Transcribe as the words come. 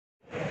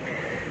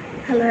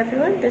Hello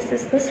everyone, this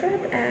is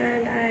Nusrat,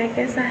 and I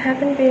guess I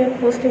haven't been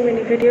posting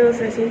many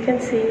videos. As you can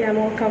see, I'm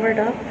all covered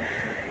up.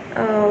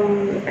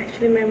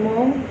 Actually, my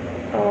mom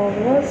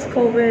was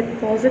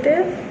COVID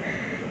positive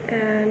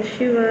and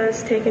she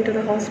was taken to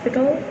the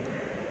hospital.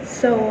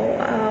 So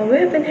we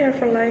have been here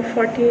for like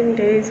 14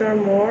 days or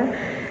more,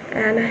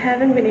 and I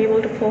haven't been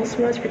able to post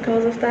much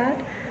because of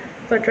that.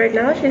 But right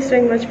now she's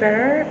doing much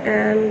better,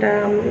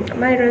 and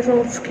my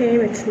results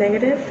came, it's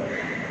negative.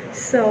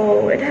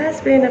 So it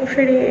has been a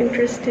pretty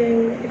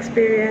interesting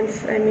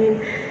experience. I mean,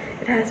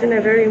 it has been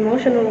a very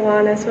emotional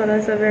one as well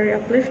as a very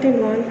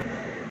uplifting one.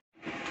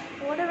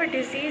 Whatever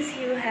disease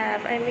you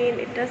have, I mean,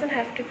 it doesn't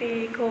have to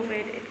be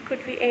COVID, it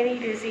could be any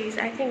disease.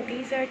 I think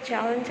these are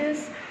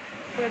challenges,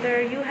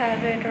 whether you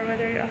have it or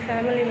whether a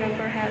family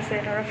member has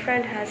it or a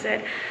friend has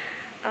it.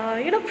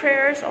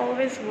 Prayers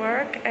always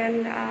work,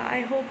 and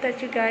I hope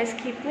that you guys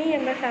keep me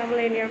and my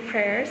family in your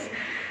prayers.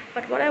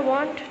 But what I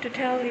want to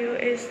tell you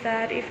is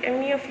that if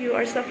any of you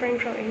are suffering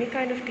from any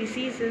kind of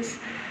diseases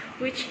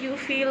which you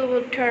feel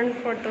will turn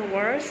for the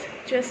worse,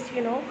 just,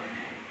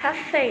 have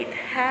faith,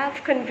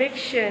 have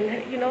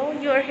conviction.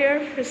 You're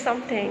here for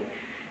something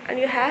and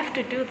you have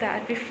to do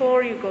that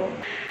before you go.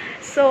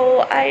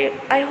 So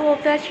I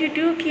hope that you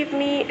do keep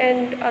me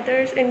and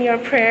others in your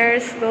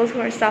prayers, those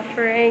who are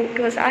suffering,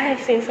 because I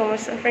have seen so much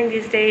suffering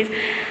these days.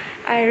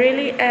 I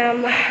really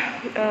am,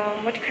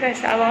 what can I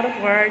say, I'm out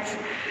of words.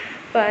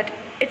 But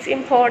it's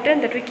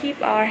important that we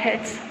keep our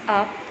heads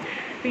up.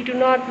 We do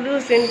not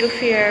lose into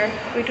fear.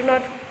 We do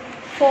not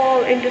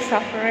fall into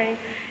suffering.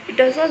 It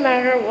does not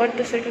matter what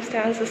the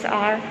circumstances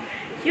are.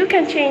 You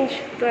can change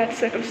that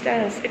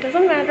circumstance. It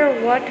doesn't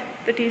matter what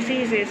the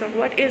disease is or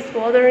what is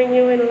bothering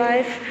you in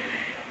life.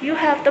 You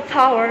have the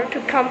power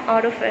to come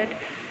out of it.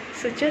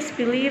 So just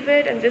believe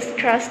it and just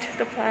trust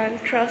the plan,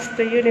 trust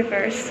the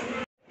universe.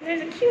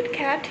 There's a cute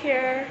cat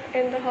here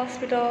in the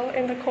hospital,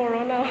 in the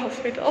Corona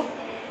hospital.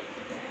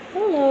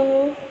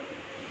 Hello.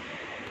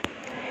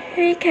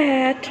 Hey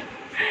cat.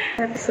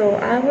 So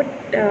I would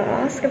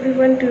ask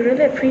everyone to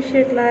really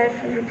appreciate life,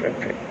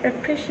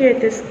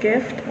 appreciate this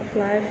gift of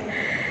life,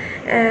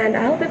 and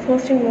I'll be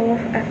posting more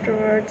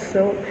afterwards.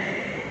 So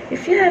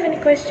if you have any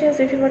questions,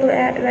 if you would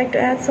like to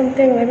add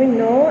something, let me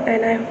know,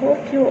 and I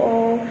hope you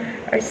all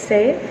are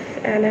safe,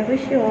 and I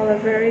wish you all a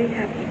very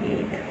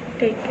happy Eid.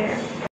 Take care.